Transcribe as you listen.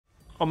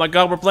Oh my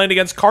god, we're playing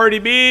against Cardi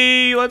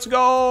B. Let's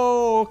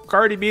go.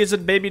 Cardi B is a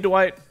baby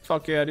Dwight.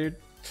 Fuck yeah, dude.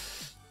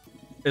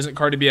 Isn't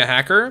Cardi B a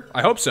hacker?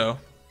 I hope so.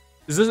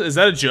 Is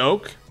that a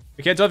joke?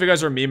 I can't tell if you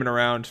guys are memeing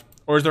around.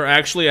 Or is there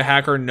actually a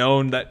hacker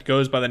known that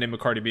goes by the name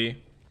of Cardi B?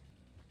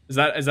 Is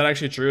that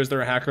actually true? Is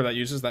there a hacker that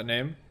uses that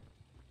name?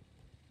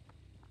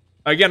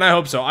 Again, I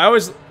hope so. I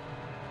always...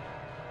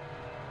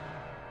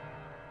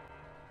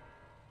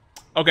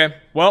 Okay,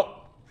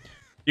 well,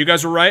 you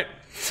guys were right.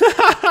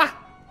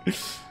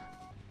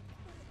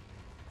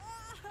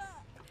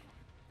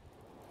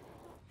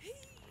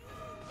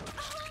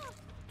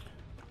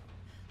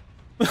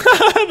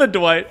 The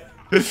Dwight.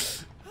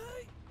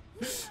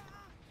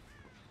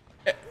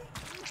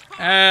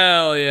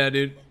 Hell yeah,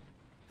 dude.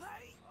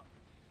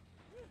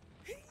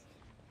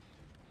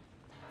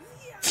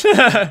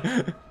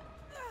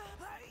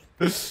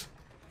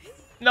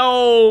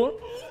 No,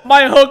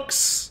 my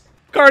hooks.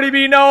 Cardi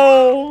B,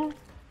 no.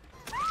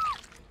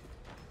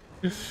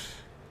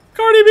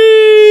 Cardi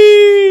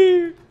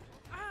B.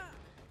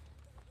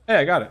 Hey,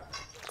 I got it.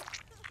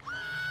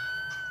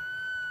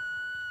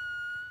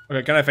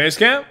 Okay, can I face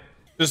camp?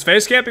 Does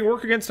face camping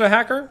work against a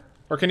hacker?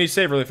 Or can he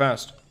save really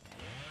fast?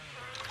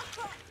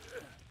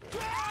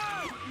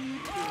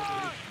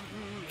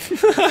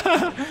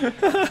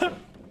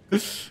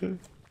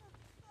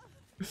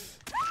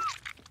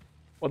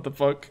 What the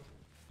fuck?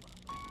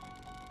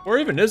 Where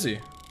even is he?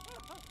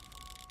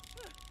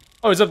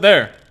 Oh, he's up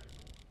there.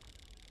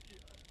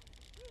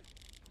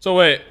 So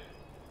wait,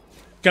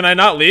 can I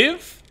not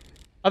leave?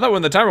 I thought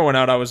when the timer went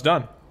out, I was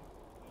done.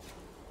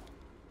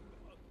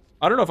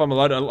 I don't know if I'm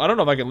allowed to, I don't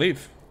know if I can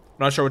leave.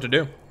 I'm not sure what to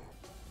do.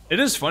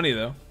 It is funny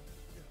though.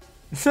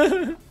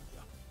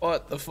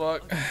 What the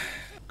fuck?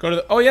 Go to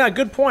the, oh yeah,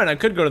 good point. I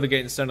could go to the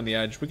gate and stand on the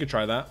edge. We could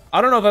try that.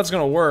 I don't know if that's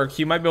gonna work.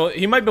 He might be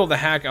able to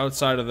hack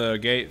outside of the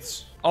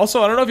gates.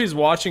 Also, I don't know if he's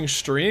watching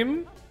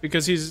stream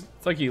because it's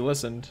like he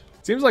listened.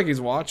 Seems like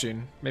he's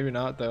watching. Maybe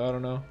not though, I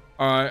don't know.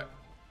 All right,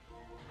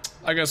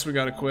 I guess we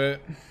gotta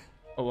quit.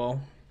 Oh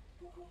well.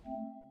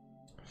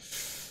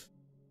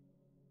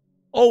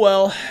 Oh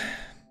well.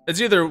 It's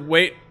either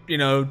wait, you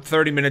know,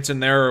 30 minutes in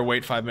there or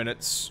wait 5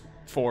 minutes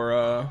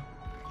for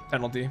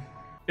penalty.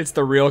 It's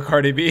the real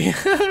Cardi B.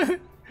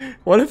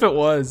 What if it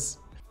was?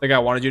 The guy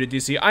wanted you to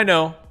DC. I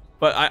know,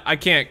 but I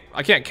can't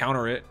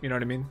counter it. You know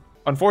what I mean?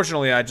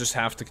 Unfortunately, I just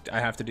have to. I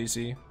have to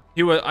DC.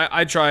 He was.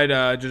 I tried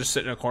to just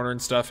sit in a corner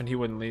and stuff, and he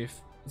wouldn't leave.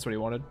 That's what he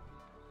wanted.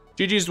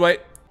 GG's,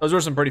 Dwight. Those were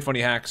some pretty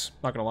funny hacks.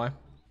 Not gonna lie.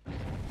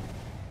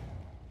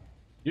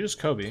 You just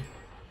Kobe.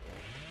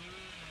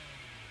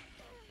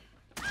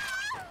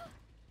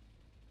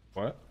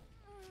 What?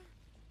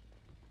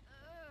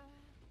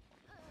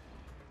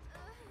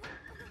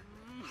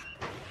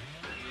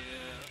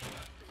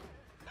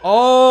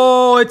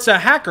 Oh, it's a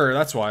hacker.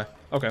 That's why.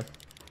 Okay.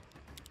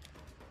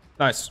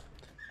 Nice.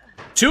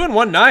 2 in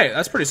 1 night.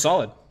 That's pretty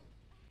solid.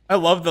 I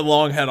love the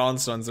long head-on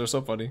stuns. They're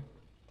so funny.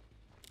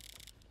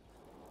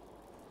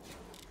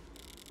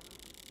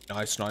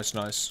 Nice, nice,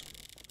 nice.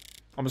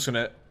 I'm just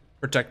gonna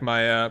protect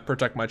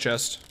my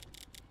chest.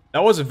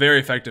 That was a very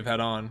effective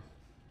head-on.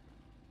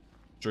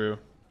 Drew.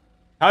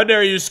 How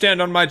dare you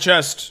stand on my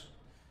chest?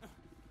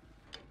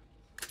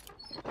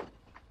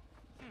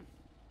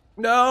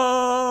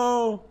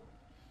 No!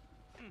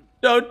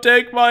 Don't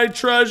take my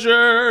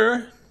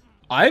treasure!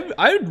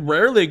 I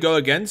rarely go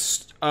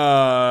against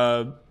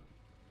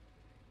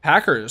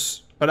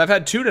hackers, but I've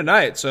had 2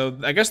 tonight, so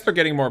I guess they're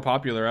getting more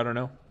popular. I don't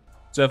know.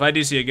 So if I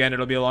DC again,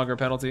 it'll be a longer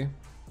penalty.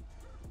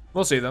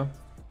 We'll see though.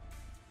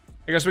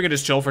 I guess we can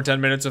just chill for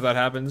 10 minutes if that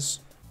happens.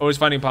 Always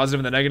finding positive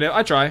in the negative.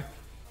 I try.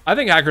 I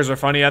think hackers are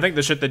funny. I think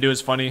the shit they do is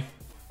funny. It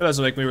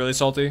doesn't make me really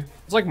salty.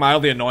 It's like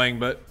mildly annoying,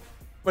 but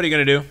what are you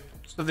gonna do?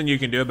 There's nothing you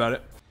can do about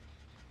it.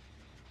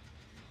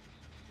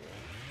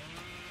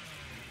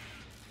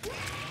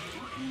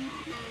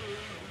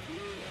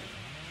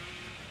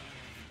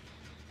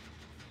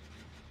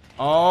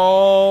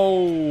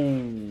 Oh.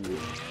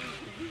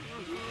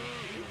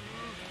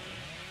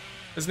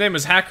 His name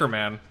is Hacker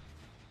Man.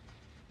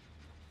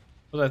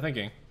 What was I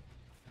thinking?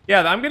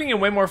 Yeah, I'm getting him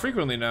way more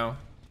frequently now.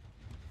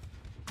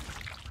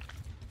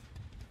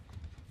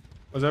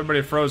 Was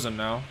everybody frozen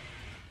now?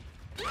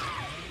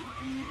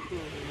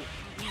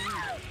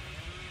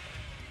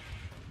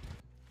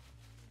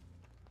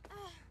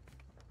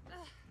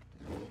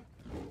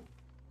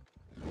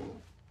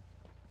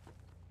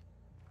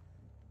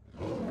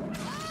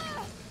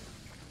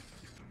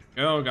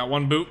 Oh, got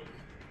 1 boot.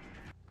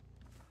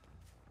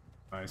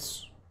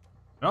 Nice.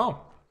 Oh.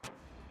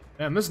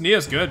 Damn, this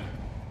Nia's good.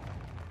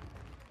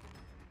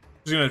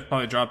 She's gonna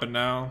probably drop it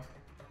now.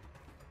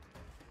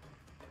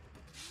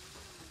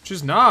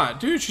 She's not.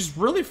 Dude, she's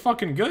really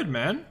fucking good,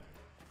 man.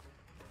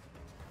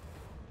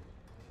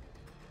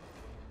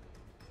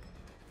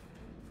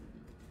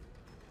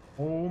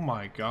 Oh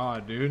my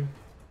god, dude.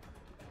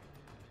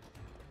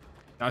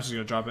 Now she's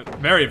gonna drop it.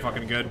 Very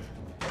fucking good.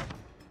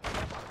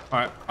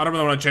 Alright, I don't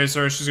really want to chase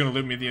her. She's gonna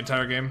loot me the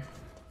entire game.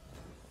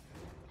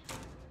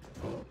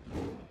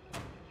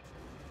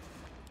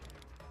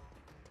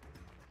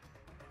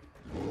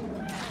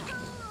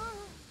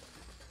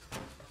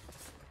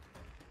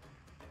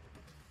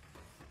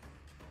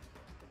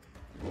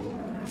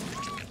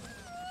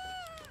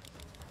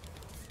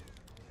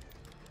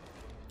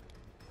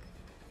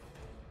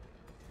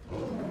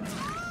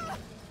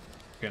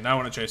 now I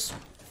want to chase.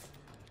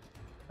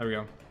 There we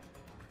go.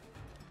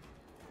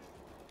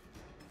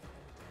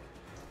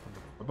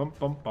 Bum,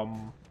 bum,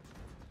 bum.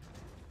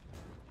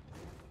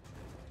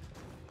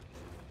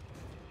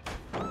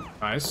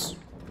 Nice.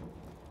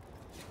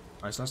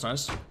 Nice, nice,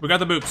 nice. We got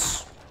the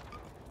boops.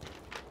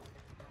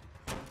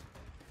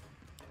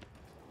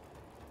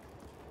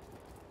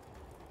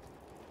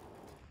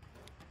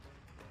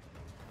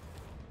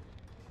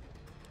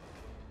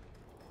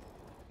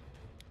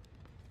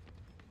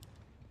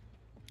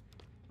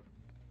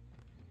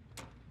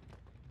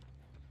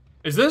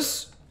 Is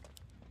this?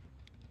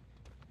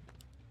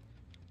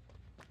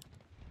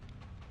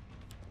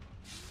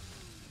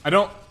 I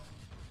don't...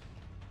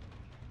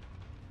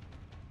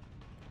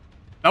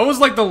 That was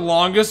like the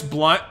longest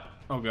blunt...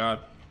 Oh god.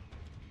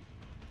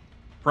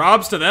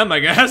 Probs to them, I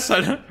guess.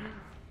 I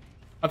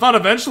thought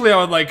eventually I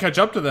would like catch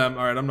up to them.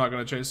 Alright, I'm not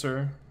gonna chase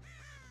her.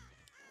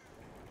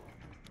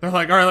 They're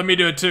like, alright, let me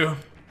do it too.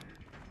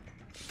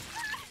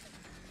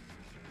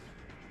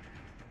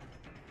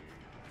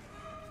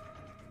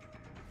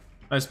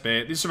 Nice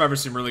bait. These survivors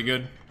seem really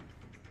good.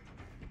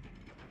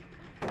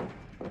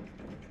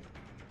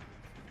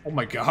 Oh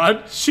my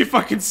god. She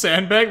fucking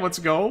sandbagged. Let's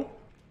go.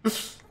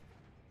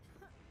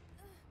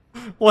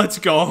 Let's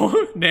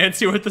go.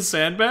 Nancy with the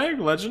sandbag.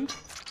 Legend.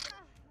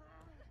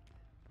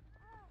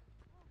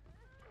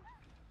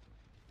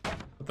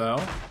 What the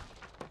hell?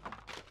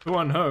 Who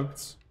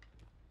unhooked?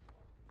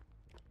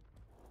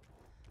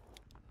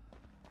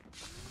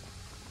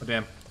 Oh,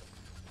 damn.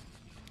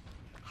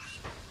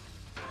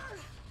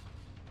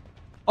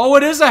 Oh,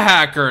 it is a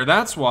hacker.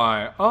 That's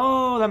why.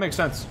 Oh, that makes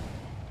sense.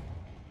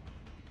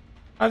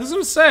 I was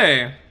gonna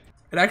say,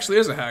 it actually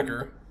is a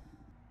hacker.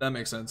 That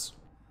makes sense.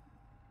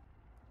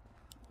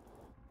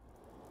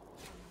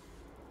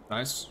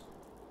 Nice.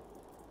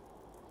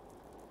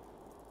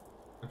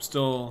 I'm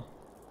still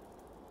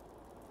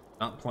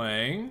not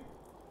playing.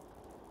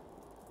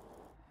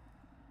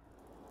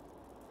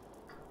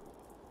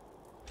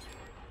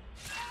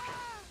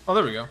 Oh,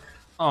 there we go.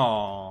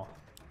 Oh,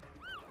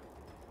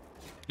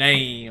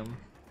 damn.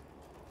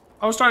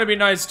 I was trying to be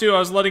nice too. I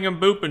was letting them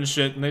boop and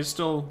shit, and they're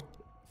still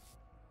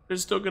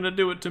gonna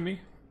do it to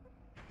me.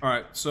 All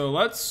right, so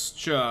let's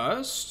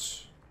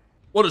just...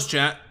 We'll just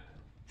chat.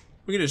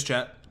 We can just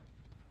chat.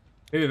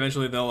 Maybe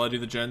eventually they'll do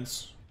the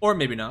gens. Or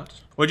maybe not.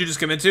 What'd you just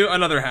come into?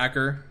 Another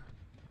hacker.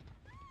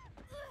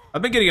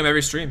 I've been getting him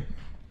every stream.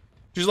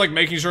 She's like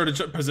making sure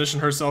to position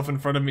herself in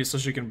front of me so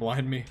she can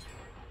blind me.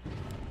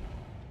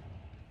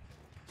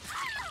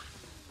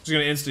 She's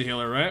gonna insta-heal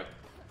her, right?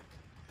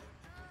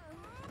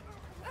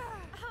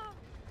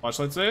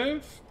 Flashlight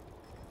save?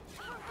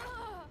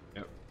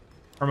 Yep.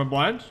 Perma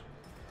blind?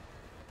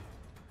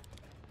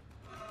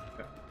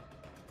 Okay.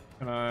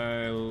 Can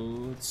I...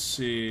 Let's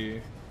see...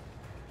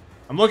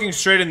 I'm looking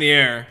straight in the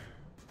air.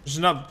 She's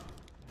not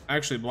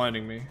actually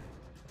blinding me.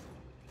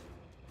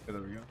 Okay,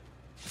 there we go.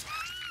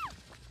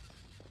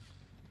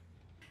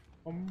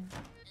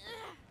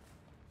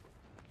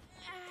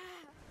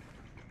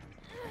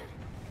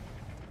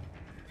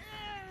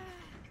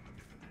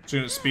 She's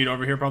gonna speed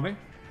over here, probably.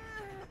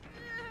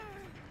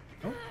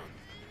 Oh.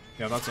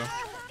 Yeah, that's a...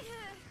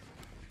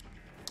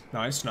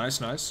 Nice, nice,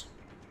 nice.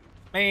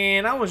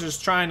 Man, I was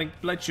just trying to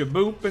let you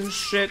boop and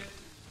shit.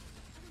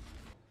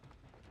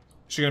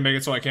 She's gonna make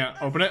it so I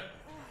can't open it?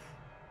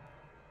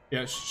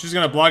 Yeah, she's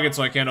gonna block it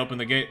so I can't open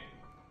the gate.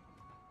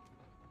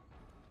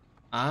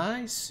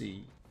 I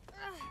see.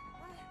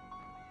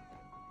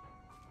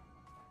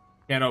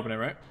 Can't open it,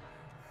 right?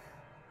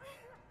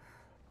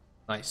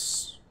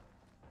 Nice.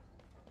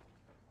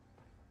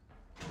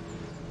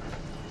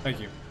 Thank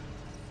you.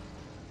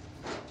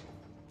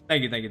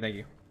 Thank you, thank you, thank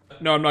you.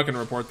 No, I'm not gonna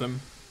report them.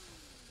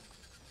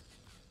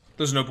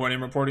 There's no point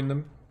in reporting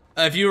them.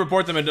 If you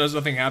report them,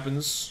 nothing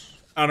happens.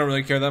 I don't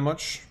really care that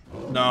much.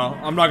 No,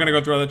 I'm not gonna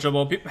go through all that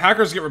trouble.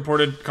 Hackers get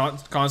reported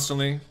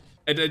constantly.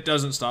 It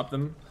doesn't stop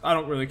them. I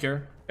don't really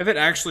care. If it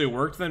actually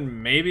worked,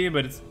 then maybe,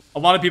 but it's, a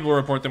lot of people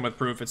report them with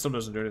proof. It still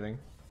doesn't do anything.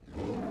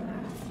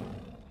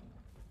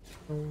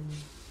 I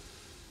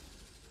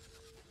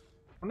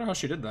wonder how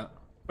she did that.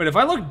 Wait, if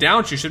I look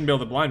down, she shouldn't be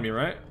able to blind me,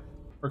 right?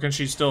 Or can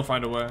she still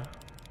find a way?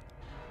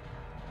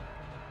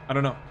 I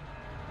don't know.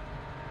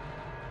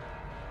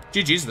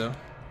 GG's though.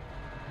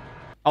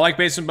 I like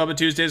Basement Bubba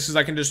Tuesdays because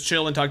I can just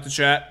chill and talk to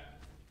chat.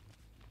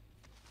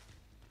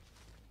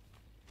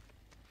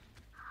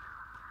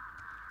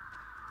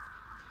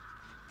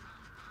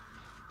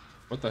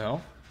 What the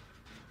hell?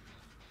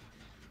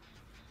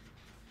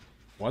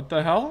 What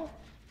the hell?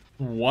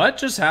 What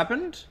just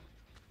happened?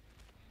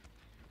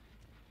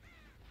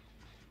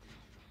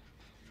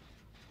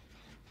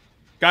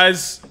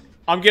 Guys,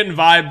 I'm getting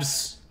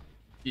vibes.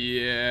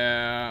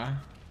 Yeah.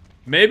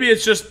 Maybe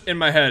it's just in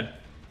my head.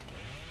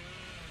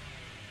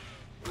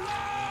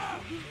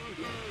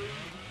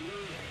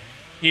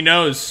 He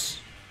knows.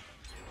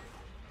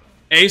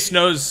 Ace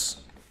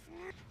knows.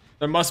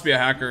 There must be a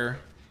hacker.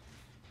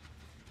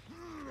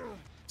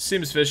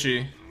 Seems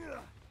fishy.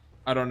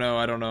 I don't know,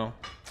 I don't know.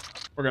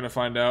 We're gonna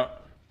find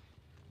out.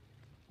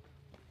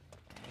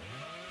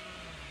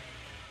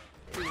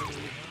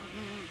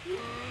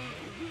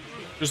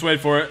 Just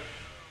wait for it.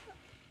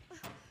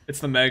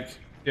 It's the Meg.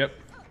 Yep.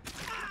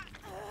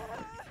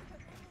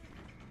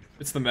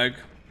 It's the Meg.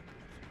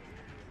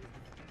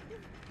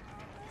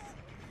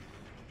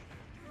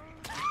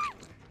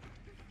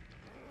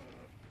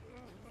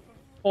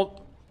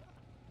 Well,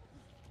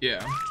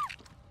 yeah.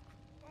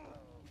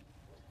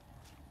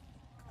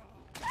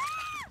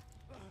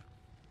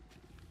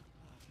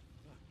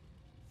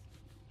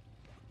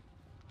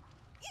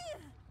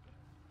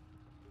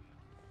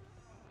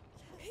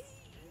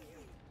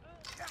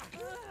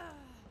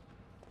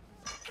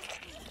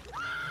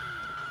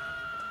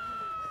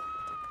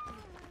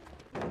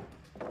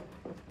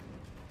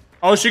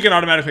 Oh, she can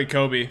automatically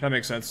Kobe. That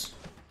makes sense.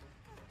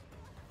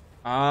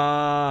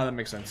 Ah, that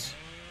makes sense.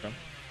 Okay.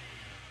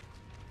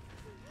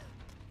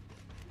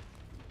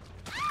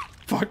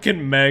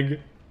 Fucking Meg.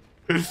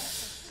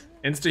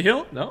 Insta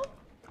heal? No?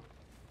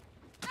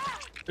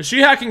 Is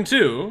she hacking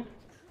too?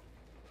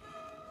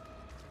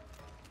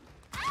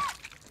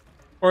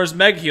 Or is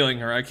Meg healing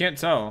her? I can't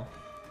tell.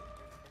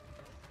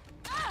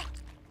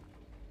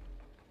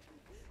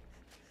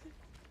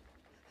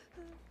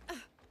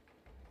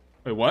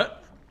 Wait, what?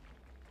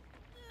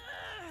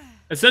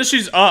 It says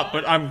she's up,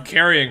 but I'm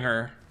carrying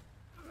her.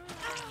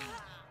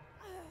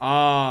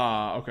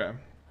 Ah, okay.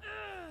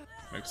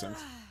 Makes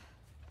sense.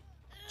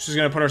 She's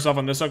gonna put herself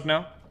on this hook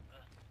now?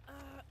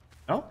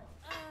 No?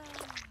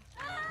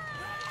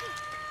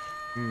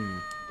 Hmm.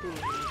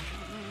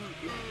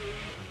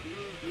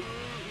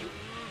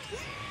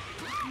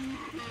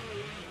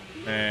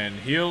 And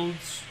healed.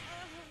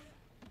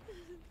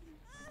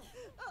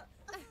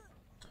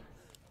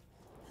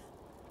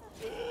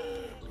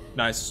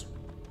 Nice.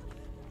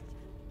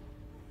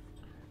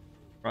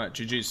 Right,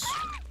 GG's.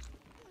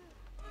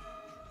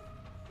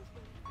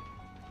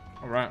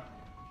 Alright.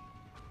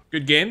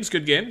 Good games,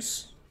 good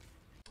games.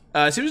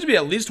 It seems to be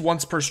at least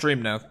once per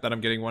stream now that I'm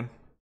getting one.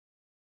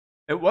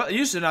 It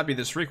used to not be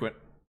this frequent.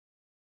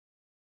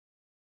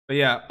 But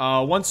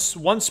yeah,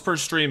 once per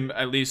stream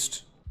at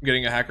least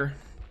getting a hacker.